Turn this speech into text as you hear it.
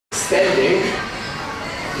extending,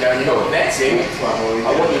 you know, you're not netting,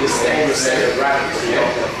 I want you to stay in the centre of gravity, so you're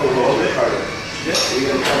not going to pull all the current. Are you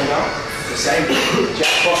going to come down? The same, jab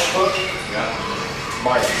cross foot,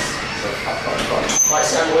 minus. So up, front. Right,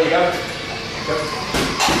 Sam, where you go? Go.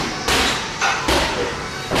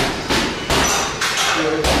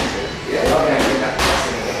 Yeah, okay, bring that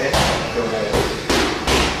pressing a bit.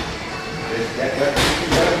 Good, yeah, good.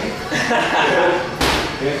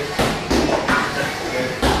 Good. Good.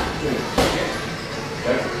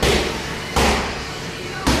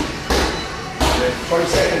 20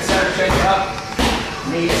 seconds, Sam, change it up.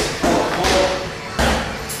 Knees, 4.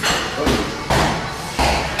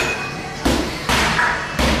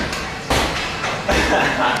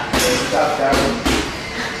 Good stuff, Darren.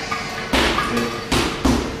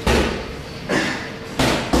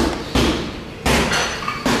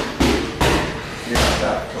 Good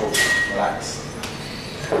stuff, cool. Relax.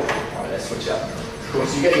 Alright, let's switch up. Cool,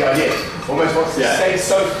 so you get the idea. Almost wants to stay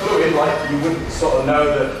so fluid, like you wouldn't sort of know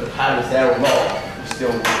that the pad is there or not, you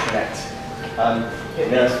still connect. Hit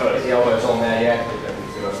the elbows on there, yeah.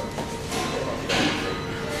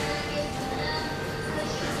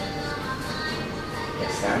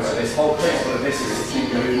 So this whole principle of this is to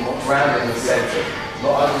keep moving around in the centre.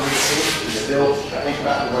 Not overreaching, still think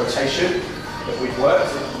about the rotation that we've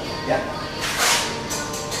worked. Yeah.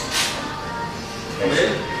 Okay, so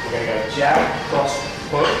we're going to go jab, cross,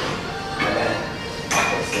 hook, and then up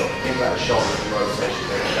and still. Think about the shoulder and the rotation.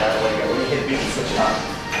 There we go. When you hit beat, switch it up.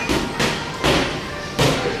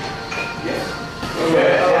 Yeah.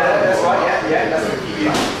 Okay. Yeah, that's right. Yeah, that's what you do.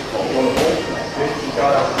 On the ball. Good. You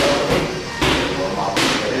got up.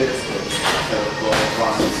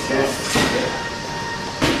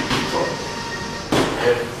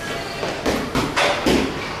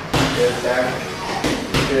 Good, Darren.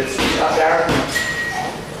 Good, switch up, Darren.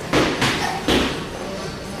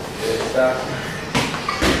 Good stuff.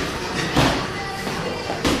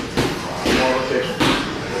 More rotation.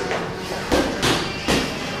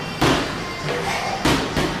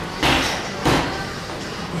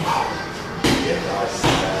 Yeah, nice.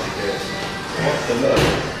 Good. What's the look?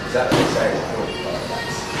 Exactly the same.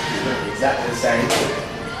 Exactly the same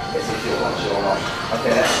as if you're once you're on.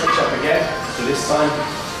 Okay, let's switch up again. So this time,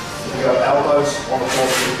 you have elbows on the floor,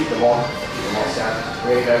 so keep them on, Sam.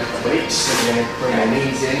 We're going to go obliques, so we're going to bring the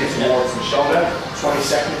knees in towards the shoulder. 20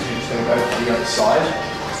 seconds, you're just going to go to the other side.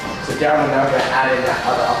 So Darren will now going to add in that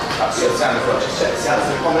other uppercut. So Sam as well, just check this out.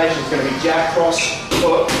 So the combination is going to be jab, cross,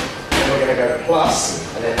 hook, and we're going to go plus,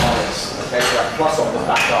 and then minus. Okay, so that plus on the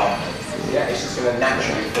back arm. Yeah, it's just going to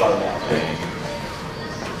naturally flow now.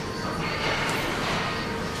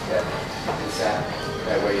 Yeah, good Sam.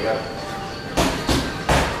 Okay, where you go.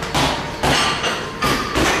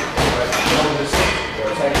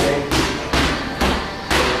 Rotating.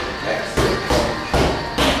 Next. 20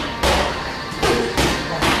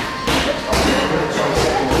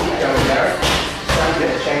 seconds, keep going there. Stand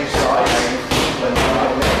going to change sides. When you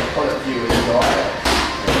pull it view with your eye.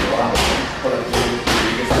 Pull it view.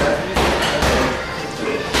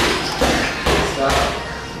 Good stuff.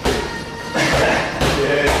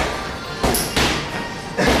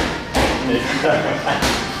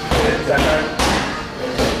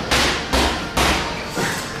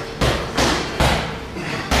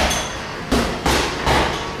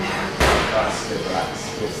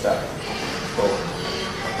 Good stuff. Cool.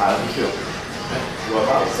 How do you feel? Well,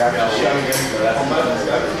 that's showing him the left one.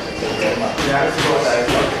 Yeah, that's what I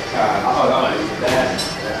thought. Oh, no, there.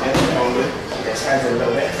 Yes, hands in a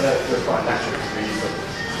little bit, but it feels quite natural to me.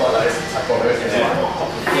 Quite like this. I follow it.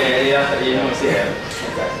 Yeah, you know, see it.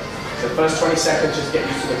 Okay. So the first 20 seconds, just get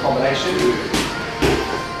used to the combination.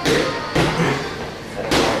 And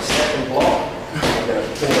then on the second block, I'm going to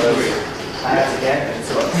pull those hands again and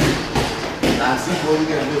so on. That's what we're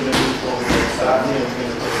going to do. So I'm going to do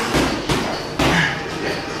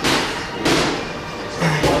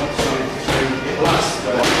 1, 2, 3, plus.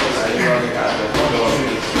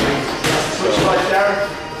 Switch right, Darren.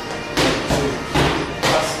 2,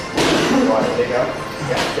 plus. Right, there you go.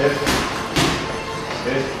 Yeah, good.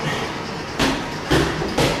 Good.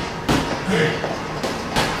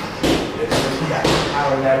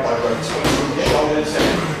 Power now by rotating the shoulders.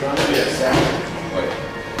 Yes, Sam.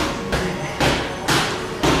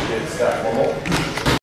 Good stuff. One more.